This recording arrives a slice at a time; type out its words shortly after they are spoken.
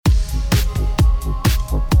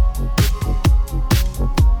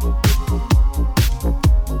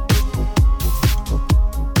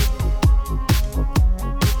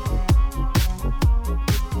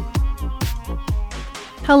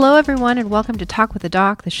Hello, everyone, and welcome to Talk with the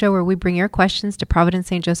Doc, the show where we bring your questions to Providence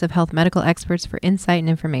St. Joseph Health medical experts for insight and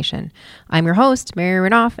information. I'm your host, Mary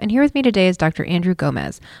Renoff, and here with me today is Dr. Andrew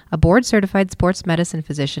Gomez, a board-certified sports medicine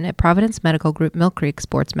physician at Providence Medical Group Mill Creek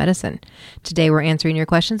Sports Medicine. Today, we're answering your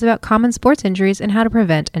questions about common sports injuries and how to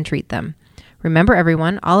prevent and treat them. Remember,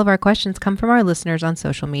 everyone, all of our questions come from our listeners on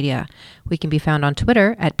social media. We can be found on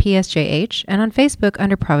Twitter at PSJH and on Facebook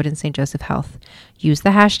under Providence St. Joseph Health. Use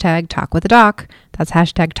the hashtag TalkWithTheDoc, that's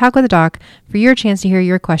hashtag TalkWithTheDoc, for your chance to hear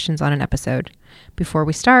your questions on an episode. Before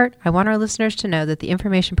we start, I want our listeners to know that the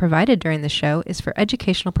information provided during this show is for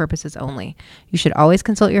educational purposes only. You should always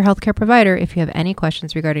consult your healthcare provider if you have any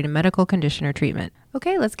questions regarding a medical condition or treatment.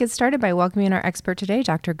 Okay, let's get started by welcoming our expert today,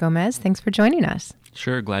 Dr. Gomez. Thanks for joining us.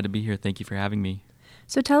 Sure, glad to be here. Thank you for having me.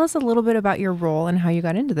 So tell us a little bit about your role and how you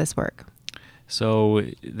got into this work. So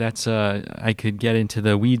that's, I could get into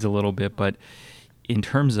the weeds a little bit, but in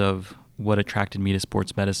terms of what attracted me to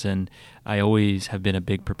sports medicine, I always have been a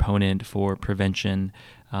big proponent for prevention.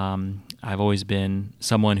 I've always been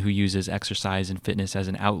someone who uses exercise and fitness as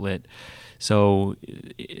an outlet. So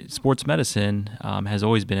sports medicine has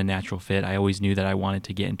always been a natural fit. I always knew that I wanted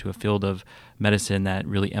to get into a field of medicine that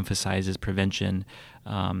really emphasizes prevention.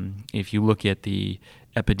 If you look at the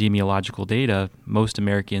epidemiological data, most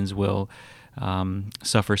Americans will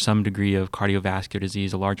suffer some degree of cardiovascular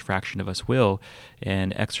disease. A large fraction of us will,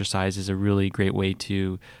 and exercise is a really great way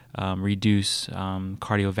to reduce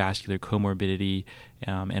cardiovascular comorbidity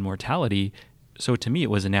and mortality. So to me, it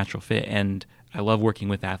was a natural fit, and I love working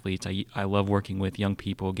with athletes. I love working with young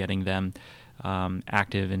people, getting them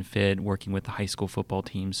active and fit, working with the high school football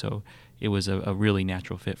team. So it was a really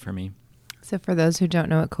natural fit for me. So for those who don't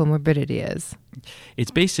know what comorbidity is. It's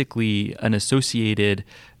basically an associated,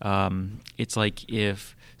 it's like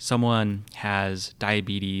if someone has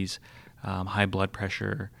diabetes, high blood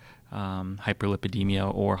pressure,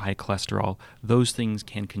 hyperlipidemia, or high cholesterol, those things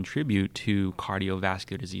can contribute to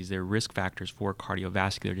cardiovascular disease. They're risk factors for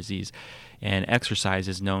cardiovascular disease. And exercise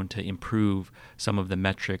is known to improve some of the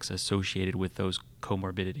metrics associated with those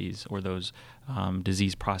comorbidities or those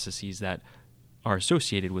disease processes that are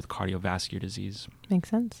associated with cardiovascular disease. Makes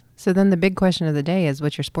sense. So then the big question of the day is,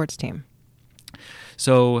 what's your sports team?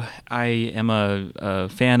 So I am a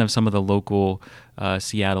fan of some of the local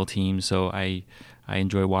Seattle teams. So I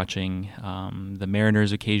enjoy watching the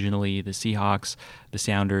Mariners occasionally, the Seahawks, the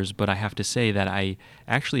Sounders, but I have to say that I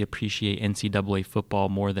actually appreciate NCAA football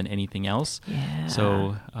more than anything else. Yeah.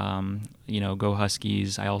 So, go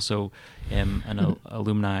Huskies. I also am an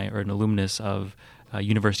alumni or an alumnus of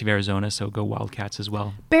University of Arizona, so go Wildcats as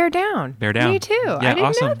well. Bear down. Bear down. Me too. Yeah, I didn't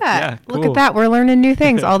awesome. know that. Yeah, Look cool. at that. We're learning new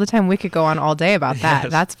things all the time. We could go on all day about that.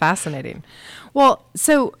 Yes. That's fascinating. Well,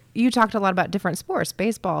 so you talked a lot about different sports,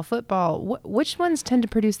 baseball, football. Which ones tend to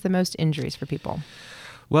produce the most injuries for people?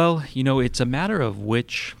 Well, it's a matter of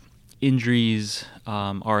which injuries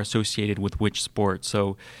are associated with which sport.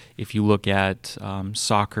 So if you look at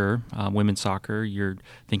soccer, women's soccer, you're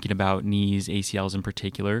thinking about knees, ACLs in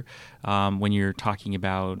particular. When you're talking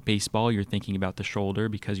about baseball, you're thinking about the shoulder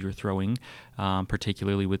because you're throwing.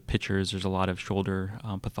 Particularly with pitchers, there's a lot of shoulder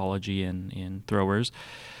pathology in throwers.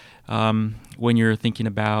 When you're thinking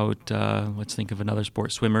about, let's think of another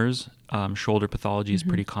sport, swimmers, shoulder pathology is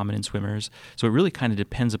pretty common in swimmers. So it really kind of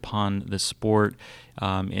depends upon the sport,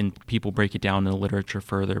 and people break it down in the literature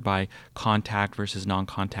further by contact versus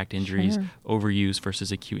non-contact injuries, overuse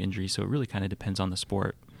versus acute injury. So it really kind of depends on the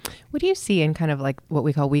sport. What do you see in kind of like what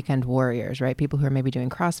we call weekend warriors, right? People who are maybe doing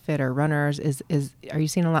CrossFit or runners. Are you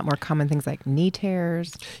seeing a lot more common things like knee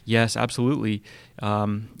tears? Yes, absolutely.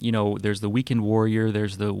 There's the weekend warrior,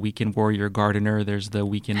 there's the weekend warrior gardener, there's the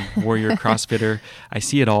weekend warrior CrossFitter. I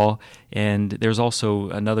see it all. And there's also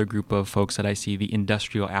another group of folks that I see, the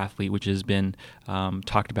industrial athlete, which has been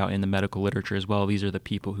talked about in the medical literature as well. These are the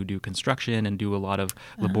people who do construction and do a lot of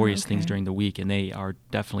laborious things during the week, and they are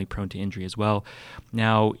definitely prone to injury as well.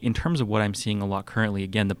 Now, in terms of what I'm seeing a lot currently,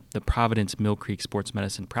 again, the Providence Mill Creek Sports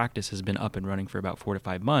Medicine practice has been up and running for about 4 to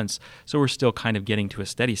 5 months, so we're still kind of getting to a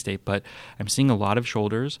steady state, but I'm seeing a lot of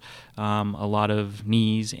shoulders, a lot of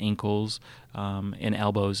knees, ankles, and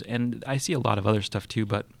elbows, and I see a lot of other stuff too,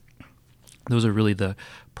 but those are really the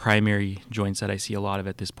primary joints that I see a lot of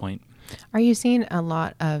at this point. Are you seeing a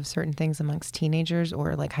lot of certain things amongst teenagers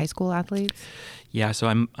or like high school athletes? Yeah, so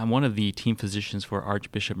I'm one of the team physicians for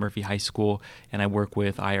Archbishop Murphy High School, and I work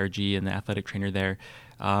with IRG and the athletic trainer there.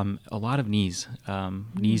 A lot of knees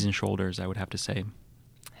and shoulders, I would have to say.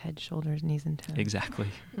 Head, shoulders, knees, and toes. Exactly.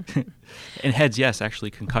 And heads, yes, actually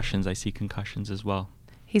concussions. I see concussions as well.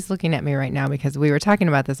 He's looking at me right now because we were talking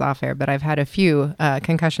about this off air, but I've had a few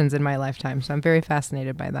concussions in my lifetime, so I'm very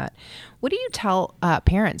fascinated by that. What do you tell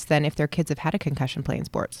parents then if their kids have had a concussion playing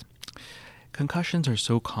sports? Concussions are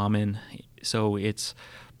so common, so it's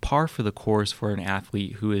par for the course for an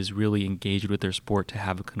athlete who is really engaged with their sport to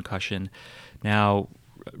have a concussion. Now,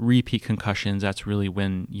 repeat concussions, that's really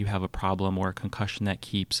when you have a problem, or a concussion that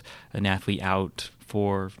keeps an athlete out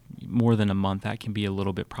for more than a month. That can be a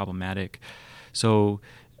little bit problematic. So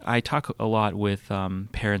I talk a lot with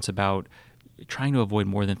parents about trying to avoid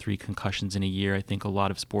more than 3 concussions in a year. I think a lot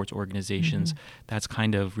of sports organizations, that's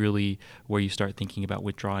kind of really where you start thinking about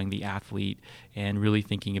withdrawing the athlete and really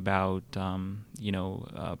thinking about,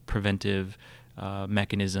 preventive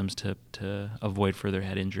mechanisms to avoid further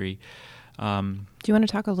head injury. Do you want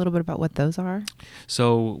to talk a little bit about what those are?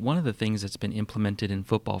 So one of the things that's been implemented in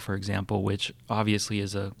football, for example, which obviously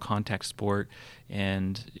is a contact sport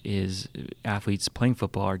and is athletes playing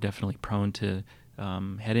football are definitely prone to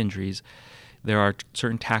head injuries. There are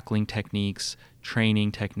certain tackling techniques,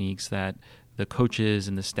 training techniques that the coaches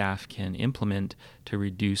and the staff can implement to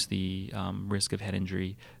reduce the risk of head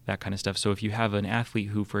injury, that kind of stuff. So if you have an athlete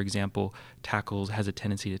who, for example, has a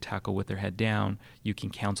tendency to tackle with their head down, you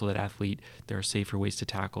can counsel that athlete, there are safer ways to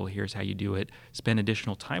tackle, here's how you do it. Spend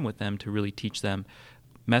additional time with them to really teach them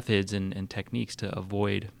methods and techniques to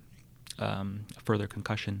avoid further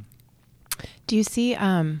concussion. Do you see...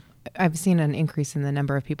 I've seen an increase in the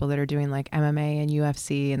number of people that are doing like MMA and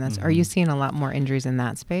UFC, and are you seeing a lot more injuries in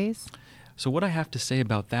that space? So what I have to say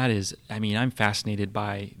about that is, I'm fascinated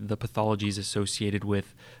by the pathologies associated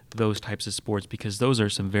with those types of sports, because those are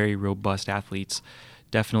some very robust athletes,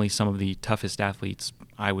 definitely some of the toughest athletes,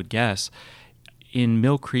 I would guess. In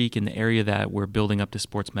Mill Creek, in the area that we're building up to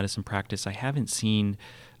sports medicine practice, I haven't seen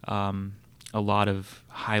a lot of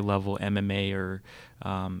high-level MMA or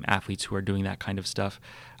athletes who are doing that kind of stuff.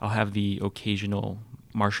 I'll have the occasional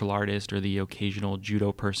martial artist or the occasional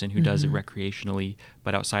judo person who does it recreationally,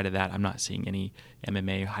 but outside of that, I'm not seeing any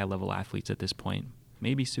MMA high-level athletes at this point.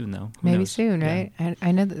 Maybe soon, though. Who Maybe knows? soon, Yeah. right?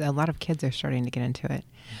 I know that a lot of kids are starting to get into it.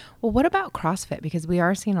 Well, what about CrossFit? Because we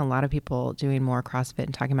are seeing a lot of people doing more CrossFit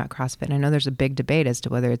and talking about CrossFit. And I know there's a big debate as to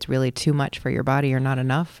whether it's really too much for your body or not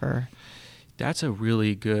enough. Or That's a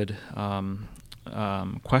really good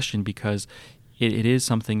question, because it is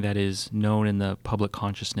something that is known in the public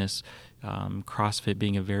consciousness, CrossFit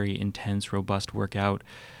being a very intense, robust workout.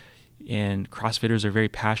 And CrossFitters are very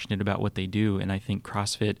passionate about what they do, and I think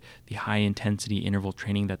CrossFit, the high-intensity interval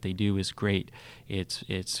training that they do, is great.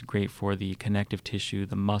 It's great for the connective tissue,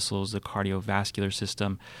 the muscles, the cardiovascular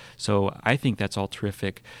system. So I think that's all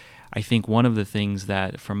terrific. I think one of the things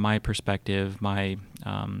that, from my perspective, my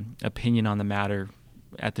opinion on the matter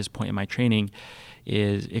at this point in my training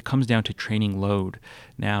is it comes down to training load.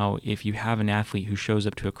 Now, if you have an athlete who shows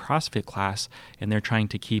up to a CrossFit class and they're trying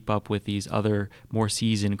to keep up with these other more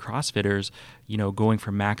seasoned CrossFitters, going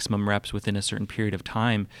for maximum reps within a certain period of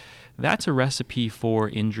time, that's a recipe for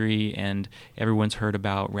injury. And everyone's heard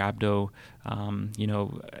about rhabdo.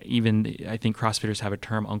 Even I think CrossFitters have a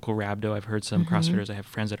term, Uncle Rhabdo. I've heard some CrossFitters, I have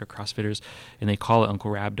friends that are CrossFitters, and they call it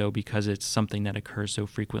Uncle Rhabdo because it's something that occurs so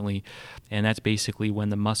frequently. And that's basically when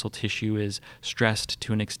the muscle tissue is stressed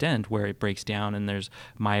to an extent where it breaks down and there's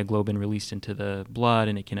myoglobin released into the blood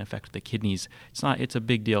and it can affect the kidneys. It's a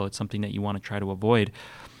big deal. It's something that you want to try to avoid.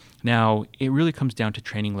 Now, it really comes down to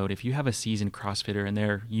training load. If you have a seasoned CrossFitter and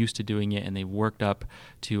they're used to doing it and they've worked up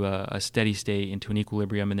to a steady state, into an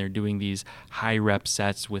equilibrium, and they're doing these high rep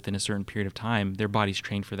sets within a certain period of time, their body's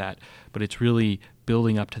trained for that. But it's really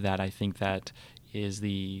building up to that, I think, that is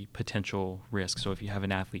the potential risk. So if you have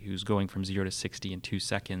an athlete who's going from 0 to 60 in 2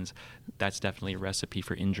 seconds, that's definitely a recipe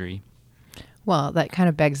for injury. Well, that kind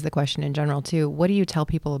of begs the question in general, too. What do you tell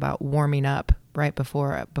people about warming up right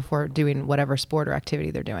before doing whatever sport or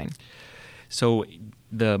activity they're doing? So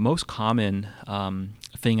the most common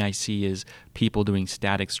thing I see is people doing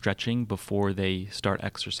static stretching before they start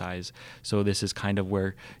exercise. So this is kind of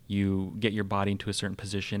where you get your body into a certain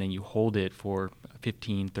position and you hold it for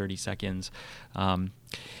 15, 30 seconds.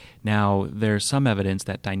 Now, there's some evidence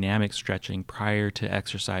that dynamic stretching prior to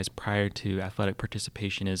exercise, prior to athletic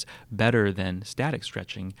participation, is better than static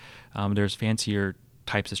stretching. There's fancier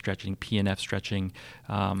types of stretching, PNF stretching.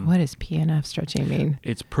 What does PNF stretching mean?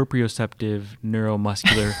 It's proprioceptive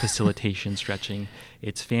neuromuscular facilitation stretching.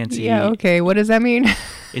 It's fancy. Yeah, okay. What does that mean?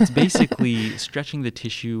 It's basically stretching the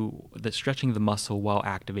tissue, stretching the muscle while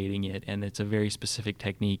activating it, and it's a very specific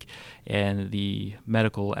technique, and the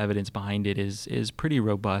medical evidence behind it is pretty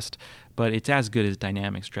robust. but it's as good as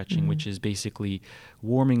dynamic stretching, which is basically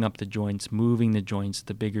warming up the joints, moving the joints,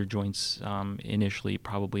 the bigger joints initially,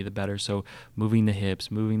 probably the better. So moving the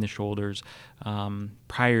hips, moving the shoulders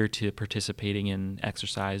prior to participating in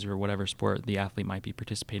exercise or whatever sport the athlete might be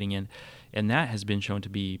participating in. And that has been shown to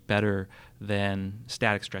be better than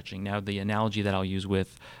static stretching. Now, the analogy that I'll use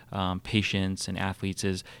with patients and athletes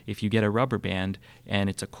is if you get a rubber band and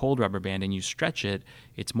it's a cold rubber band and you stretch it,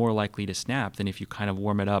 it's more likely to snap than if you kind of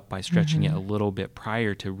warm it up by stretching it a little bit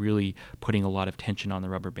prior to really putting a lot of tension on the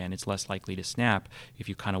rubber band. It's less likely to snap if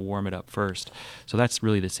you kind of warm it up first. So that's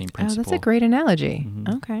really the same principle. Oh, that's a great analogy.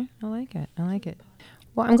 Okay, I like it.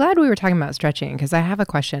 Well, I'm glad we were talking about stretching because I have a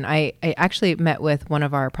question. I actually met with one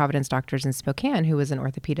of our Providence doctors in Spokane who was an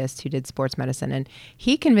orthopedist who did sports medicine, and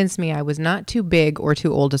he convinced me I was not too big or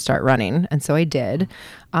too old to start running, and so I did.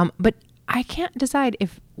 But I can't decide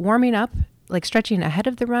if warming up, like stretching ahead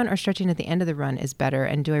of the run or stretching at the end of the run is better,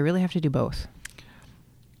 and do I really have to do both?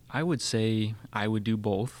 I would say I would do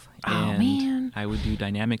both. Oh, man. I would do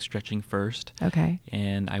dynamic stretching first. Okay.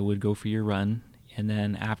 And I would go for your run. And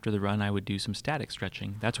then after the run, I would do some static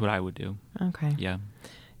stretching. That's what I would do. Okay. Yeah.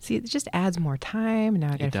 See, it just adds more time. Now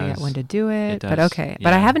I got to figure out does. when to do it. It does. But okay. Yeah.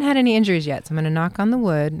 But I haven't had any injuries yet, so I'm going to knock on the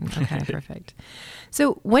wood. Okay, perfect.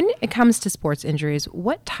 So when it comes to sports injuries,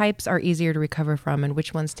 what types are easier to recover from and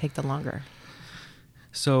which ones take the longer?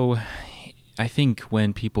 So I think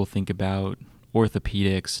when people think about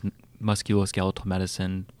orthopedics, musculoskeletal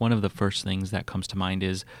medicine, one of the first things that comes to mind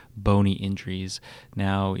is bony injuries.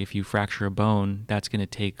 Now, if you fracture a bone, that's going to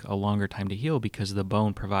take a longer time to heal because the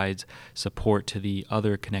bone provides support to the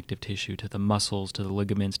other connective tissue, to the muscles, to the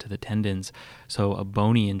ligaments, to the tendons. So a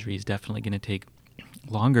bony injury is definitely going to take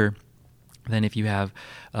longer than if you have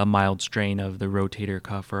a mild strain of the rotator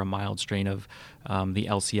cuff or a mild strain of the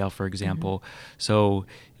LCL, for example. So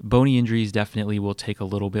bony injuries definitely will take a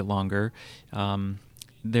little bit longer.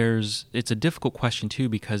 It's a difficult question too,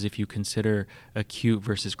 because if you consider acute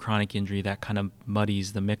versus chronic injury, that kind of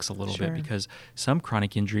muddies the mix a little bit, because some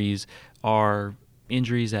chronic injuries are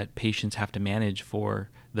injuries that patients have to manage for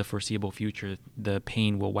the foreseeable future. The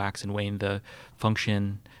pain will wax and wane. The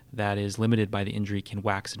function that is limited by the injury can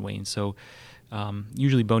wax and wane. So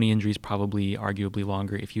usually bony injuries probably arguably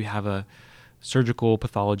longer. If you have a surgical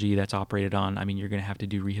pathology that's operated on, I mean, you're going to have to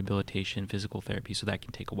do rehabilitation, physical therapy, so that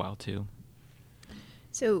can take a while too.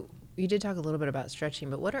 So you did talk a little bit about stretching,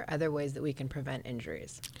 but what are other ways that we can prevent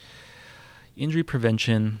injuries? Injury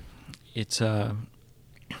prevention, it's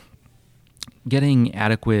getting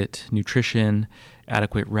adequate nutrition,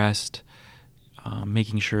 adequate rest,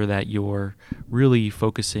 making sure that you're really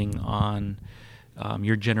focusing on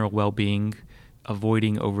your general well-being,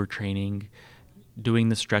 avoiding overtraining, doing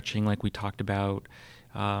the stretching like we talked about.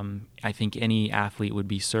 I think any athlete would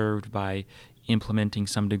be served by implementing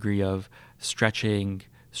some degree of stretching,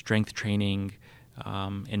 strength training,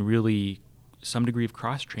 and really some degree of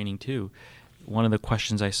cross training too. One of the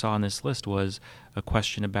questions I saw on this list was a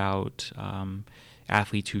question about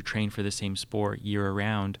athletes who train for the same sport year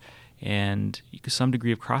round, and some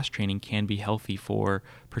degree of cross training can be healthy for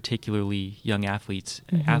particularly young athletes,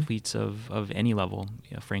 athletes of any level,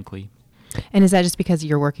 frankly. And is that just because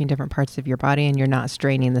you're working different parts of your body and you're not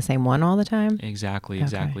straining the same one all the time? Exactly.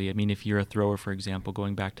 I mean, if you're a thrower, for example,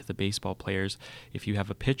 going back to the baseball players, if you have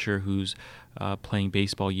a pitcher who's playing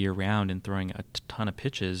baseball year-round and throwing a ton of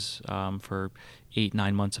pitches for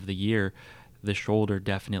 8-9 months of the year, the shoulder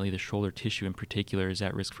tissue in particular is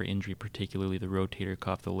at risk for injury, particularly the rotator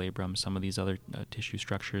cuff, the labrum, some of these other tissue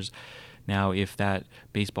structures. Now, if that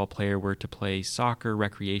baseball player were to play soccer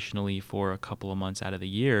recreationally for a couple of months out of the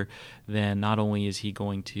year, then not only is he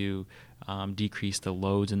going to decrease the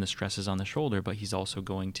loads and the stresses on the shoulder, but he's also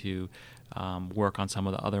going to work on some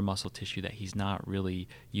of the other muscle tissue that he's not really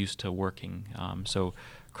used to working. So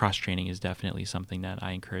cross-training is definitely something that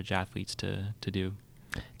I encourage athletes to do.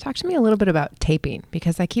 Talk to me a little bit about taping,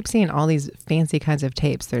 because I keep seeing all these fancy kinds of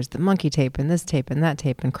tapes. There's the monkey tape and this tape and that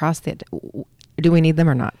tape and cross tape. Do we need them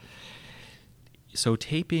or not? So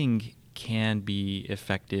taping can be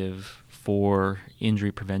effective for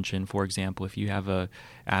injury prevention. For example, if you have a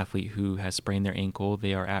athlete who has sprained their ankle,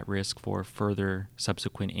 they are at risk for further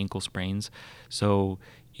subsequent ankle sprains. So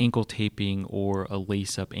ankle taping or a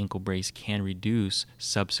lace-up ankle brace can reduce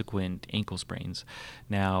subsequent ankle sprains.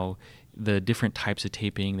 Now, the different types of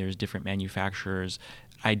taping, there's different manufacturers.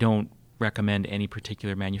 I don't recommend any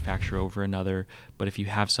particular manufacturer over another, but if you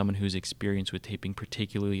have someone who's experienced with taping,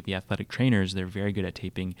 particularly the athletic trainers, they're very good at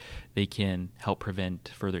taping, they can help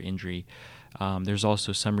prevent further injury. There's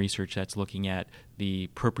also some research that's looking at the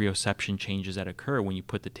proprioception changes that occur when you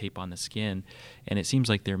put the tape on the skin, and it seems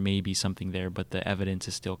like there may be something there, but the evidence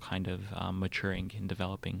is still kind of maturing and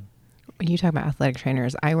developing. When you talk about athletic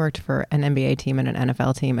trainers, I worked for an NBA team and an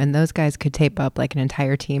NFL team, and those guys could tape up like an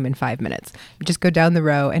entire team in 5 minutes. You just go down the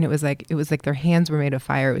row, and it was like their hands were made of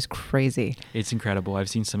fire. It was crazy. It's incredible. I've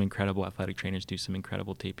seen some incredible athletic trainers do some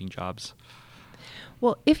incredible taping jobs.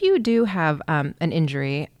 Well, if you do have an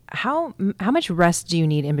injury, how much rest do you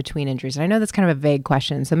need in between injuries? And I know that's kind of a vague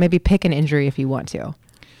question, so maybe pick an injury if you want to.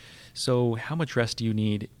 So how much rest do you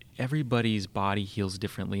need? Everybody's body heals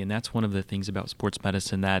differently, and that's one of the things about sports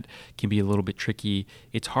medicine that can be a little bit tricky.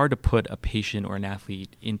 It's hard to put a patient or an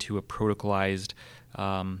athlete into a protocolized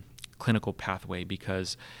clinical pathway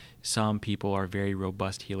because some people are very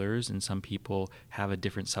robust healers and some people have a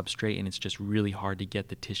different substrate and it's just really hard to get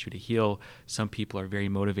the tissue to heal. Some people are very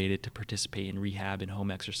motivated to participate in rehab and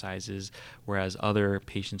home exercises, whereas other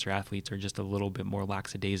patients or athletes are just a little bit more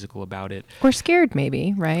lackadaisical about it. Or scared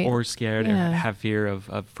maybe, right? Or scared or have fear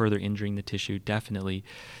of further injuring the tissue, definitely.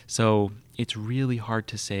 So it's really hard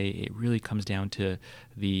to say. It really comes down to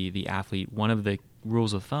the athlete. One of the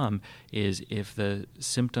rules of thumb is if the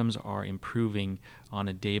symptoms are improving on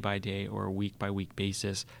a day-by-day or a week-by-week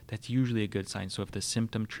basis, that's usually a good sign. So if the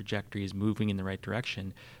symptom trajectory is moving in the right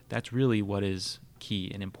direction, that's really what is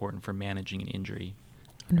key and important for managing an injury.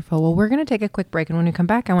 Wonderful. Well, we're going to take a quick break, and when we come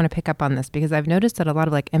back, I want to pick up on this because I've noticed that a lot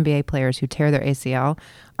of like NBA players who tear their ACL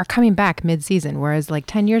are coming back mid-season, whereas like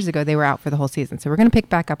 10 years ago, they were out for the whole season. So we're going to pick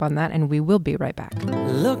back up on that, and we will be right back.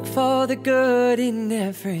 Look for the good in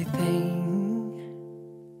everything.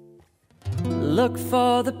 Look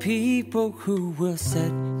for the people who will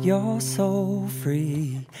set your soul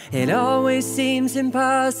free. It always seems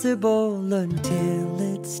impossible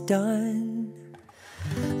until it's done.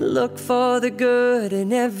 Look for the good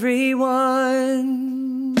in everyone.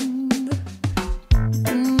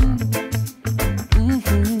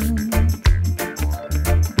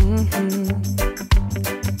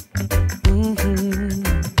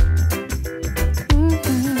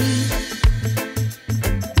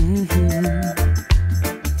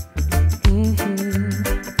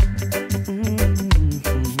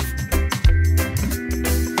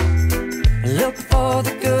 Look for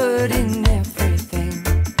the good in everything.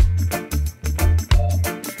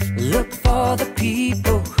 Look for the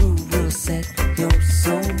people who will set your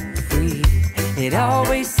soul free. It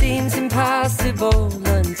always seems impossible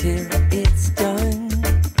until it's done.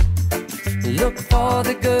 Look for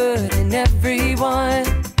the good in everyone.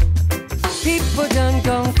 People done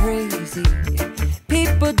gone crazy.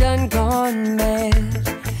 People done gone mad.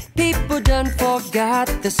 People done forgot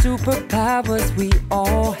the superpowers we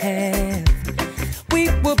all have. We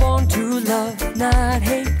were born to love, not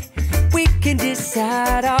hate. We can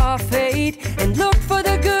decide our fate and look for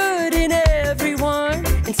the good in everyone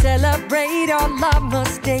and celebrate all our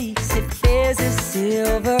mistakes if there's a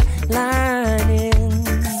silver lining.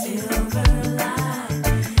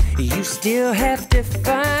 You still have to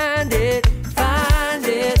find it, find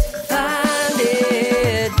it, find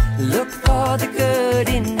it. Look for the good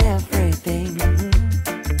in everything.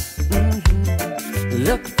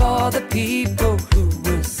 Look for the people who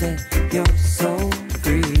will set your soul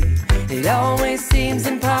free. It always seems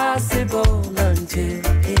impossible until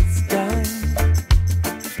it's done.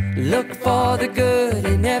 Look for the good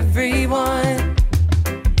in everyone.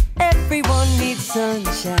 Everyone needs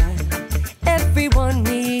sunshine. Everyone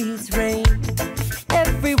needs rain.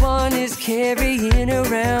 Everyone is carrying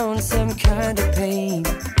around some kind of pain.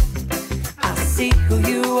 I see who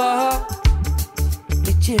you are.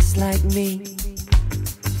 You're just like me.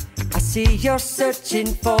 I see you're searching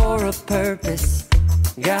for a purpose,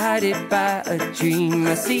 guided by a dream.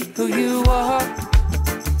 I see who you are.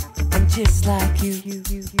 I'm just like you.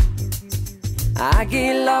 I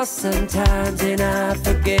get lost sometimes and I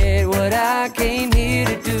forget what I came here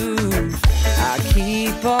to do. I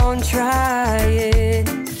keep on trying.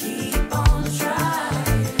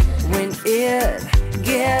 When it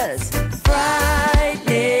gets frightening,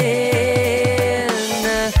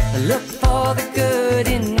 look for the good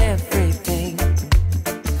in everything.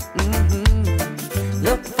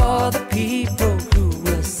 Look for the people who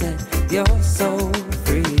will set your soul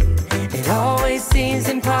free. It always seems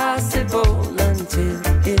impossible until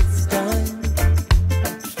it's done.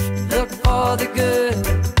 Look for the good.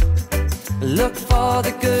 Look for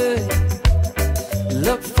the good.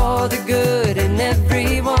 Look for the good in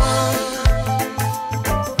everyone.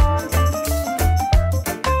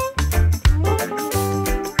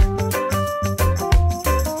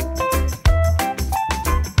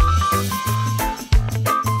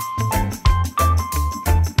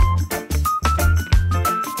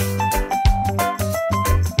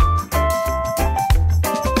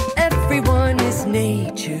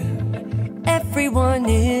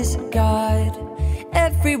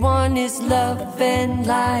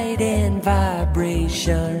 light and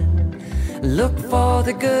vibration. Look for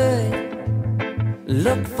the good,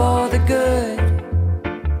 look for the good.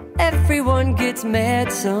 Everyone gets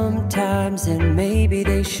mad sometimes, and maybe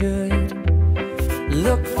they should.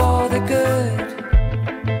 Look for the good,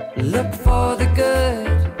 look for the good.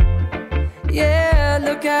 Yeah,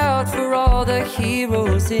 look out for all the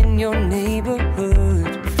heroes in your neighborhood.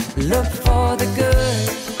 Look for the good,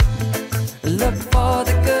 look for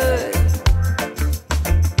the good.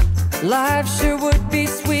 Life sure would be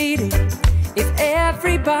sweeter if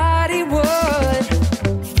everybody would.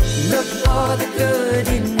 Look for the good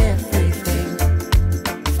in everything.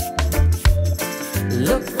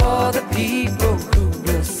 Look for the people who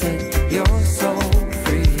will set your soul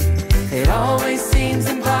free. It always seems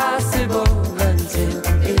impossible until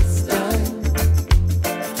it's done.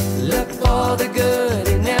 Look for the good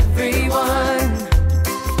in everyone.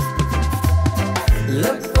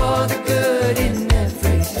 Look for the good in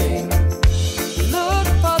everything. Look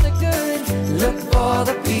for the good. Look for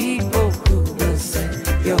the people who will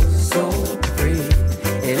set your soul free.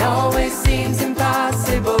 It always seems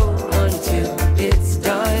impossible until it's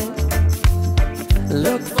done.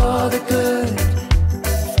 Look for the good.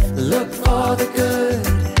 Look for the good.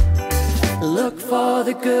 Look for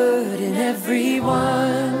the good in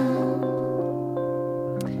everyone.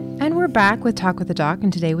 And we're back with Talk with the Doc,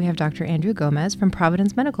 and today we have Dr. Andrew Gomez from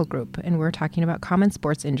Providence Medical Group, and we're talking about common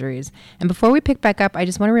sports injuries. And before we pick back up, I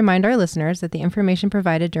just want to remind our listeners that the information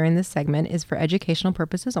provided during this segment is for educational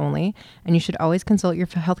purposes only, and you should always consult your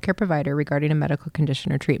healthcare provider regarding a medical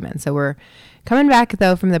condition or treatment. So we're coming back,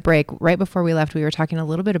 though, from the break. Right before we left, we were talking a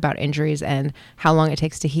little bit about injuries and how long it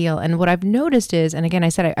takes to heal. And what I've noticed is, and again, I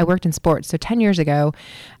said I worked in sports, so 10 years ago,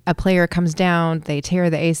 a player comes down, they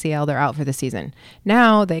tear the ACL, they're out for the season.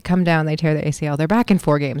 Now they come down, they tear the ACL, they're back in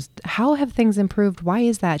 4 games. How have things improved? Why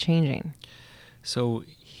is that changing? So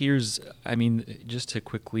just to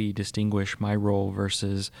quickly distinguish my role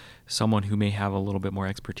versus someone who may have a little bit more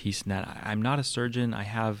expertise in that, I'm not a surgeon. I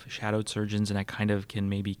have shadowed surgeons, and I kind of can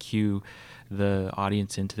maybe cue the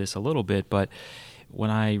audience into this a little bit, but when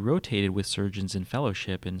I rotated with surgeons in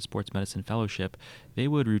fellowship, in sports medicine fellowship, they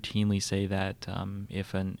would routinely say that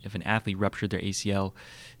if an athlete ruptured their ACL,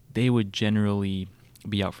 they would generally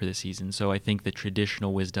be out for the season. So I think the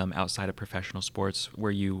traditional wisdom outside of professional sports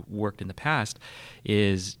where you worked in the past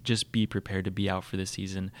is just be prepared to be out for the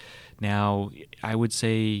season. Now, I would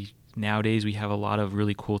say nowadays we have a lot of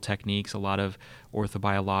really cool techniques, a lot of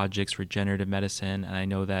orthobiologics, regenerative medicine, and I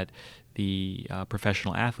know that the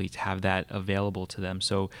professional athletes have that available to them.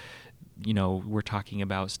 So, we're talking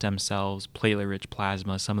about stem cells, platelet-rich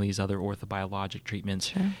plasma, some of these other orthobiologic treatments.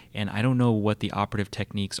 Sure. And I don't know what the operative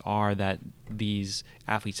techniques are that these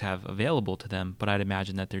athletes have available to them, but I'd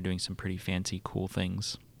imagine that they're doing some pretty fancy, cool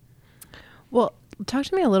things. Well, talk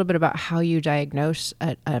to me a little bit about how you diagnose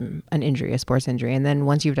an injury, a sports injury, and then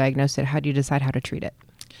once you've diagnosed it, how do you decide how to treat it?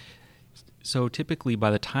 So typically,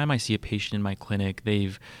 by the time I see a patient in my clinic,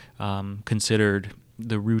 they've considered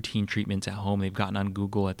the routine treatments at home. They've gotten on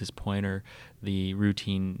Google at this point, or the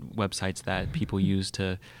routine websites that people use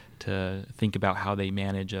to think about how they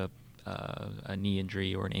manage a knee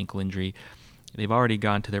injury or an ankle injury. They've already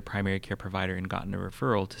gone to their primary care provider and gotten a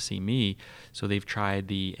referral to see me. So they've tried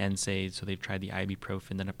the NSAIDs, so they've tried the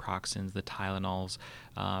ibuprofen, the naproxens, the Tylenols,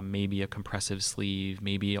 maybe a compressive sleeve,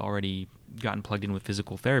 maybe already gotten plugged in with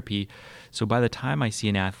physical therapy. So by the time I see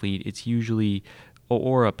an athlete, it's usually,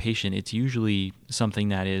 or a patient, it's usually something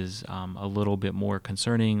that is a little bit more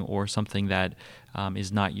concerning, or something that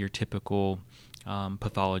is not your typical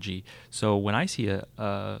pathology. So when I see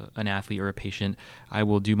an athlete or a patient, I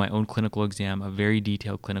will do my own clinical exam, a very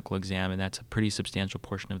detailed clinical exam, and that's a pretty substantial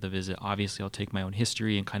portion of the visit. Obviously, I'll take my own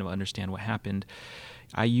history and kind of understand what happened.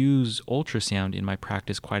 I use ultrasound in my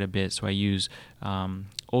practice quite a bit, so I use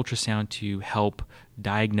ultrasound to help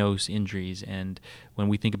diagnose injuries. And when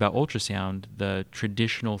we think about ultrasound, the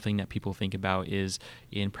traditional thing that people think about is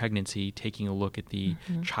in pregnancy, taking a look at the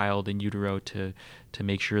child in utero to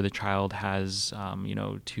make sure the child has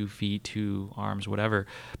 2 feet, 2 arms, whatever.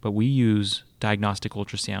 But we use diagnostic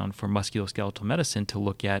ultrasound for musculoskeletal medicine to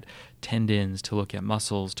look at tendons, to look at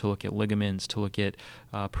muscles, to look at ligaments, to look at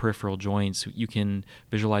peripheral joints. You can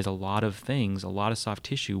visualize a lot of things, a lot of soft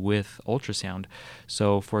tissue with ultrasound.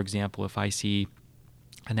 So, for example, if I see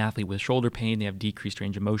an athlete with shoulder pain, they have decreased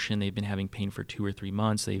range of motion, they've been having pain for 2 or 3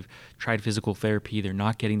 months, they've tried physical therapy, they're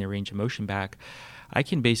not getting their range of motion back, I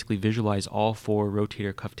can basically visualize all 4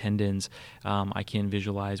 rotator cuff tendons. I can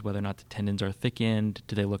visualize whether or not the tendons are thickened,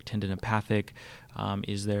 do they look tendinopathic,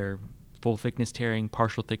 is there full thickness tearing,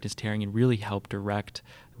 partial thickness tearing, and really help direct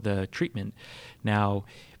the treatment. Now,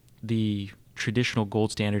 the traditional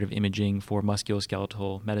gold standard of imaging for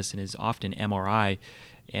musculoskeletal medicine is often MRI,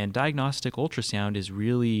 and diagnostic ultrasound is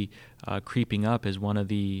really creeping up as one of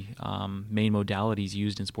the main modalities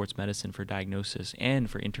used in sports medicine for diagnosis and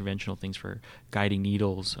for interventional things for guiding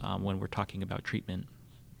needles when we're talking about treatment.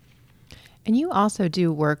 And you also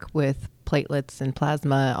do work with platelets and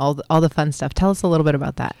plasma, all the fun stuff. Tell us a little bit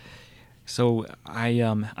about that. So I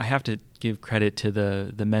have to give credit to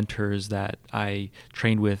the mentors that I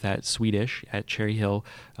trained with at Swedish at Cherry Hill,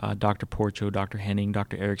 Dr. Porcho, Dr. Henning,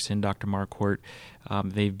 Dr. Erickson, Dr. Marquardt.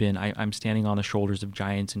 I'm standing on the shoulders of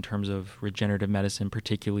giants in terms of regenerative medicine,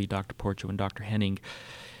 particularly Dr. Porcho and Dr. Henning.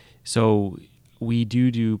 So we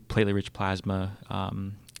do platelet-rich plasma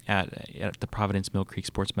at the Providence Mill Creek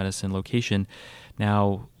Sports Medicine location.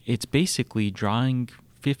 Now, it's basically drawing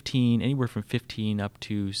anywhere from 15 up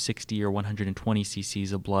to 60 or 120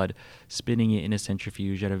 cc's of blood, spinning it in a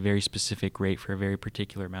centrifuge at a very specific rate for a very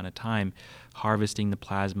particular amount of time, harvesting the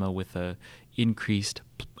plasma with a increased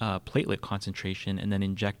platelet concentration, and then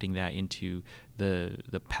injecting that into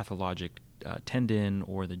the pathologic tendon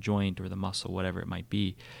or the joint or the muscle, whatever it might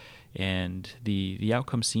be. And the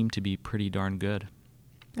outcomes seem to be pretty darn good.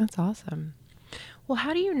 That's awesome. Well,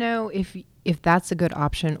 how do you know if that's a good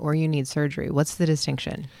option or you need surgery? What's the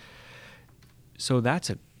distinction? So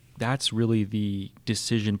that's really the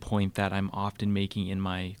decision point that I'm often making in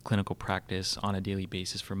my clinical practice on a daily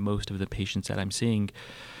basis for most of the patients that I'm seeing.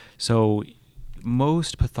 So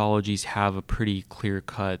most pathologies have a pretty clear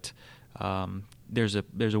cut. There's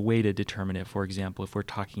a way to determine it. For example, if we're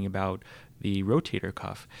talking about the rotator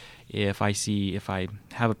cuff, if I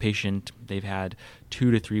have a patient, they've had 2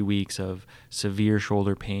 to 3 weeks of severe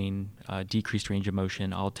shoulder pain, decreased range of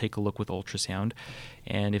motion, I'll take a look with ultrasound.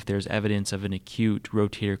 And if there's evidence of an acute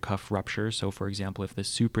rotator cuff rupture, so for example, if the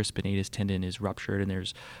supraspinatus tendon is ruptured and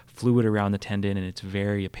there's fluid around the tendon and it's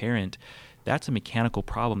very apparent, that's a mechanical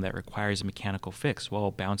problem that requires a mechanical fix. Well,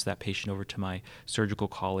 I'll bounce that patient over to my surgical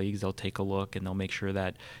colleagues. They'll take a look and they'll make sure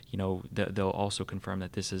that, they'll also confirm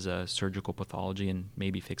that this is a surgical pathology and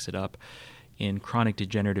maybe fix it up. In chronic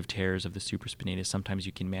degenerative tears of the supraspinatus, sometimes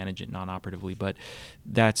you can manage it non-operatively, but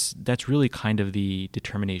that's really kind of the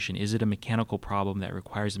determination. Is it a mechanical problem that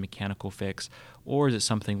requires a mechanical fix, or is it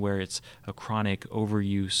something where it's a chronic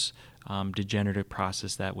overuse degenerative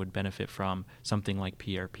process that would benefit from something like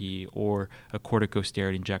PRP or a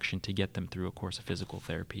corticosteroid injection to get them through a course of physical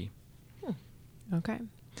therapy? Okay.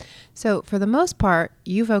 So for the most part,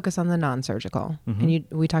 you focus on the non-surgical, and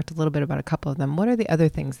we talked a little bit about a couple of them. What are the other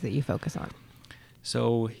things that you focus on?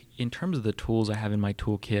 So in terms of the tools I have in my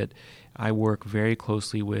toolkit, I work very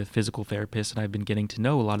closely with physical therapists, and I've been getting to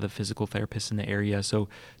know a lot of the physical therapists in the area, so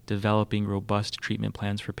developing robust treatment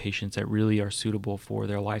plans for patients that really are suitable for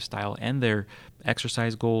their lifestyle and their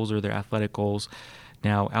exercise goals or their athletic goals.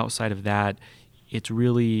 Now, outside of that, it's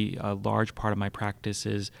really a large part of my practice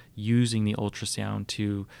is using the ultrasound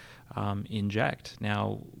to inject.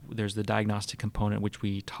 Now, there's the diagnostic component, which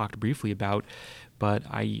we talked briefly about, but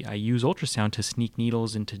I use ultrasound to sneak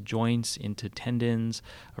needles into joints, into tendons,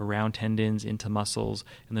 around tendons, into muscles,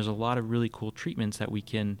 and there's a lot of really cool treatments that we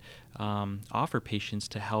can offer patients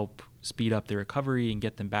to help speed up their recovery and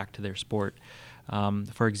get them back to their sport.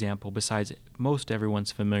 For example, besides most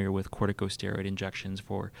everyone's familiar with corticosteroid injections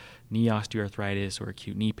for knee osteoarthritis or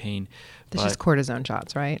acute knee pain. That's just cortisone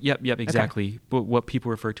shots, right? Yep, exactly. Okay. But what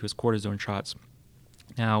people refer to as cortisone shots.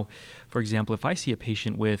 Now, for example, if I see a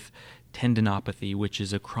patient with tendinopathy, which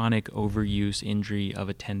is a chronic overuse injury of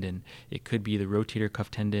a tendon, it could be the rotator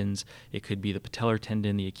cuff tendons, it could be the patellar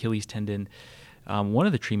tendon, the Achilles tendon. One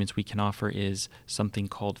of the treatments we can offer is something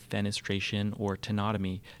called fenestration or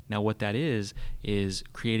tenotomy. Now, what that is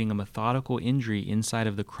creating a methodical injury inside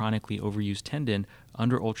of the chronically overused tendon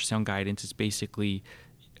under ultrasound guidance. It's basically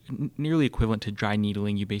nearly equivalent to dry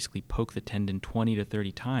needling. You basically poke the tendon 20 to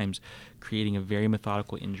 30 times, creating a very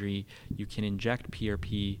methodical injury. You can inject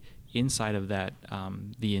PRP inside of that,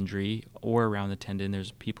 the injury or around the tendon.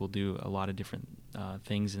 There's people do a lot of different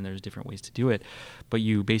things, and there's different ways to do it. But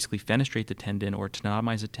you basically fenestrate the tendon or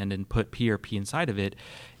tenotomize the tendon, put PRP inside of it,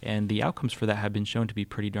 and the outcomes for that have been shown to be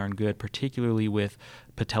pretty darn good, particularly with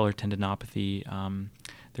patellar tendinopathy.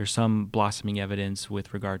 There's some blossoming evidence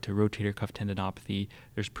with regard to rotator cuff tendinopathy.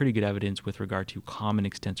 There's pretty good evidence with regard to common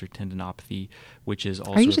extensor tendinopathy, which is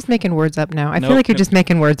also... Are you just making words up now? I feel like you're just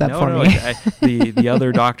making words up for me. The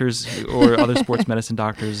other doctors or other sports medicine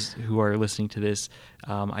doctors who are listening to this,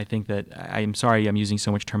 I think that, I'm sorry I'm using so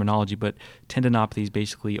much terminology, but tendinopathy is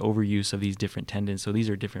basically overuse of these different tendons. So these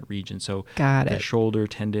are different regions. So Got it. The shoulder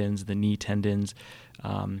tendons, the knee tendons,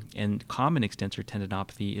 And common extensor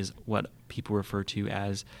tendinopathy is what people refer to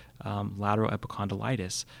as lateral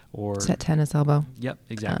epicondylitis, or Is that tennis elbow? Yep,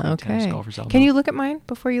 exactly. Okay. Tennis golfer's elbow. Can you look at mine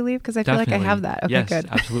before you leave? Because I feel like I Definitely. have that. Okay, yes, good.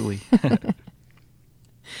 absolutely.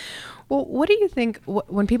 Well, what do you think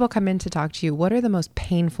when people come in to talk to you, what are the most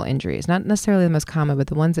painful injuries? Not necessarily the most common, but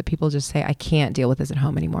the ones that people just say, I can't deal with this at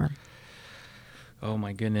home anymore. Oh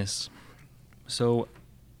my goodness. So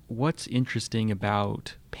what's interesting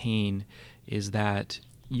about pain is that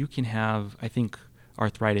you can have, I think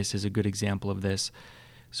arthritis is a good example of this.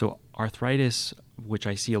 So arthritis, which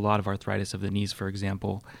I see a lot of arthritis of the knees, for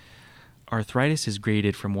example, arthritis is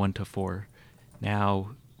graded from 1 to 4.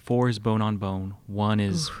 Now, 4 is bone on bone. 1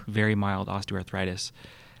 is very mild osteoarthritis.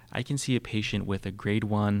 I can see a patient with a grade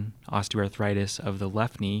 1 osteoarthritis of the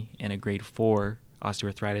left knee and a grade 4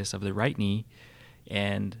 osteoarthritis of the right knee.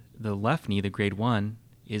 And the left knee, the grade 1,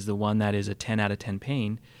 is the one that is a 10 out of 10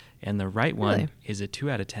 pain, and the right one Really? is a 2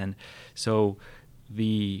 out of 10. So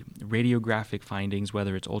the radiographic findings,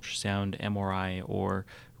 whether it's ultrasound, MRI, or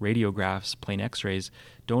radiographs, plain x-rays,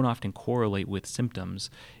 don't often correlate with symptoms.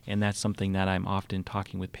 And that's something that I'm often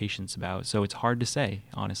talking with patients about. So it's hard to say.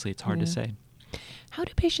 Honestly, it's hard to say. How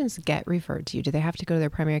do patients get referred to you? Do they have to go to their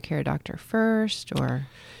primary care doctor first, or?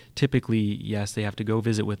 Typically, yes, they have to go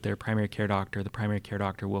visit with their primary care doctor. The primary care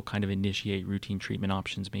doctor will kind of initiate routine treatment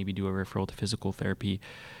options, maybe do a referral to physical therapy.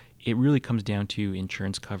 It really comes down to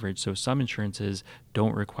insurance coverage. So some insurances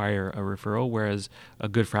don't require a referral, whereas a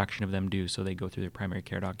good fraction of them do. So they go through their primary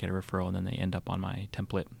care doc, get a referral, and then they end up on my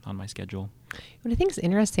template, on my schedule. What I think is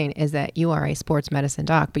interesting is that you are a sports medicine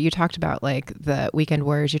doc, but you talked about like the weekend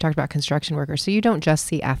warriors, you talked about construction workers. So you don't just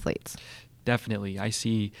see athletes. Definitely. I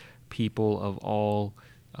see people of all,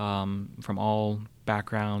 from all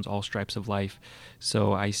backgrounds, all stripes of life.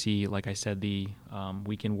 So I see, like I said, the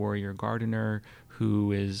weekend warrior gardener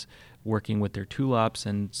who is working with their tulips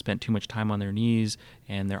and spent too much time on their knees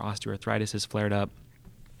and their osteoarthritis has flared up.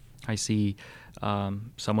 I see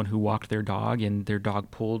someone who walked their dog and their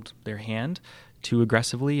dog pulled their hand too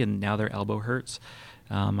aggressively and now their elbow hurts.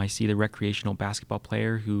 I see the recreational basketball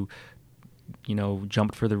player who,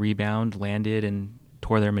 jumped for the rebound, landed, and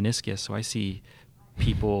tore their meniscus. So I see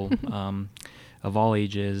people of all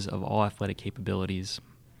ages, of all athletic capabilities.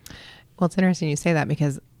 Well, it's interesting you say that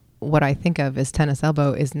because what I think of as tennis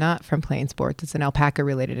elbow is not from playing sports. It's an alpaca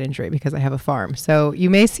related injury because I have a farm. So you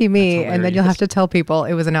may see me and then you'll have to tell people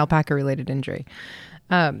it was an alpaca related injury.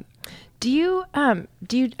 Do you, I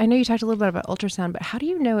know you talked a little bit about ultrasound, but how do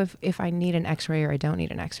you know if I need an x-ray or I don't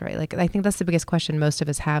need an x-ray? Like, I think that's the biggest question most of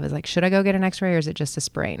us have is like, should I go get an x-ray or is it just a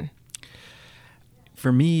sprain?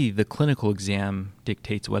 For me, the clinical exam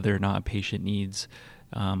dictates whether or not a patient needs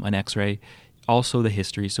an x-ray. Also the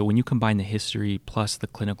history. So when you combine the history plus the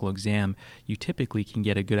clinical exam, you typically can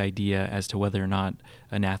get a good idea as to whether or not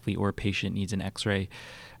an athlete or a patient needs an x-ray.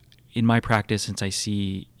 In my practice, since I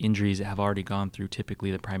see injuries that have already gone through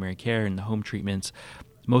typically the primary care and the home treatments,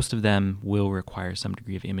 most of them will require some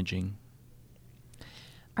degree of imaging.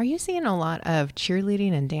 Are you seeing a lot of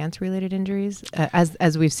cheerleading and dance related injuries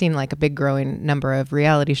as we've seen like a big growing number of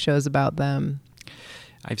reality shows about them?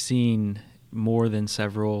 I've seen more than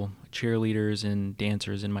several cheerleaders and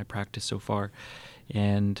dancers in my practice so far.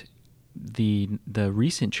 And the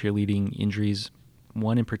recent cheerleading injuries,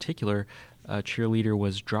 one in particular, a cheerleader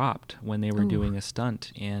was dropped when they were doing a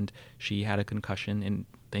stunt and she had a concussion, and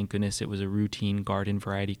thank goodness it was a routine garden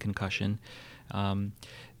variety concussion.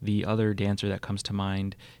 The other dancer that comes to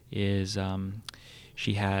mind is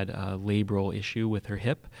she had a labral issue with her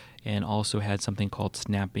hip and also had something called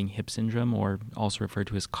snapping hip syndrome, or also referred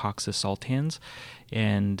to as coxus saltans.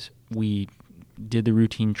 And we did the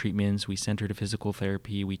routine treatments. We sent her to physical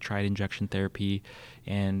therapy. We tried injection therapy,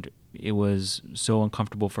 and it was so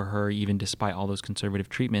uncomfortable for her, even despite all those conservative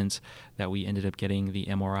treatments, that we ended up getting the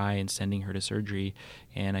MRI and sending her to surgery.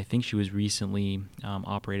 And I think she was recently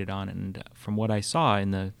operated on. And from what I saw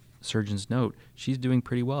in the surgeon's note, she's doing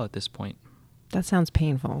pretty well at this point. That sounds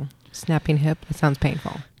painful. Snapping hip, that sounds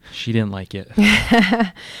painful. She didn't like it.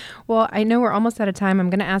 Well, I know we're almost out of time. I'm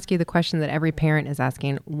going to ask you the question that every parent is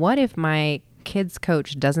asking. What if my kid's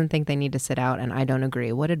coach doesn't think they need to sit out and I don't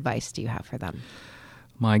agree? What advice do you have for them?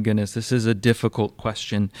 My goodness, this is a difficult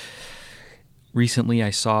question. Recently, I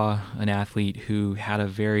saw an athlete who had a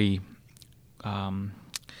very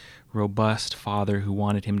robust father who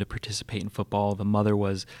wanted him to participate in football. The mother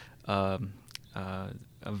was a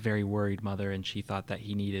very worried mother, and she thought that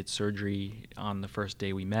he needed surgery on the first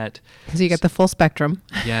day we met. So you get the full spectrum.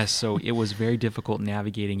 Yes, so it was very difficult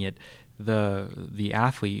navigating it. the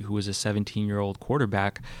athlete, who was a 17-year-old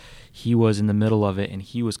quarterback, he was in the middle of it, and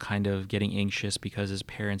he was kind of getting anxious because his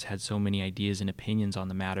parents had so many ideas and opinions on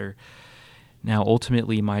the matter. Now,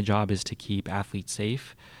 ultimately, my job is to keep athletes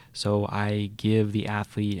safe. So I give the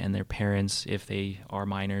athlete and their parents, if they are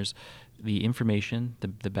minors, the information,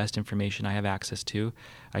 the best information I have access to.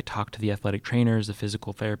 I talk to the athletic trainers, the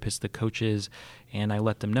physical therapists, the coaches, and I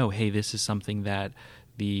let them know, hey, this is something that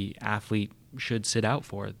the athlete should sit out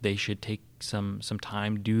for. They should take some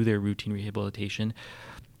time, do their routine rehabilitation.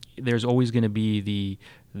 There's always going to be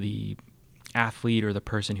the athlete or the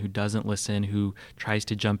person who doesn't listen, who tries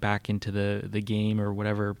to jump back into the game or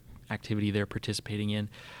whatever activity they're participating in.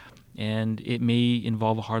 And it may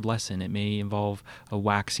involve a hard lesson. It may involve a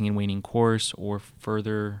waxing and waning course, or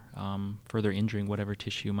further injuring whatever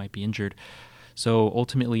tissue might be injured. So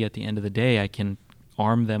ultimately, at the end of the day, I can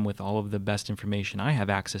arm them with all of the best information I have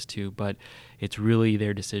access to, but it's really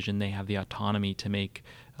their decision. They have the autonomy to make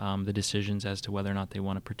the decisions as to whether or not they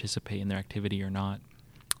want to participate in their activity or not.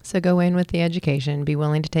 So go in with the education, be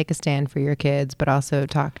willing to take a stand for your kids, but also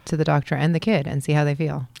talk to the doctor and the kid and see how they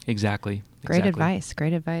feel. Exactly. Great advice.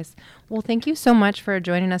 Great advice. Well, thank you so much for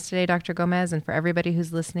joining us today, Dr. Gomez, and for everybody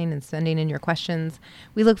who's listening and sending in your questions.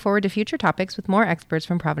 We look forward to future topics with more experts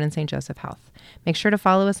from Providence St. Joseph Health. Make sure to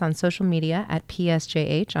follow us on social media at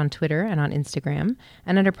PSJH on Twitter and on Instagram,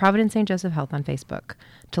 and under Providence St. Joseph Health on Facebook.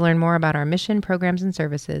 To learn more about our mission, programs, and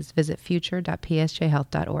services, visit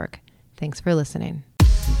future.psjhealth.org. Thanks for listening.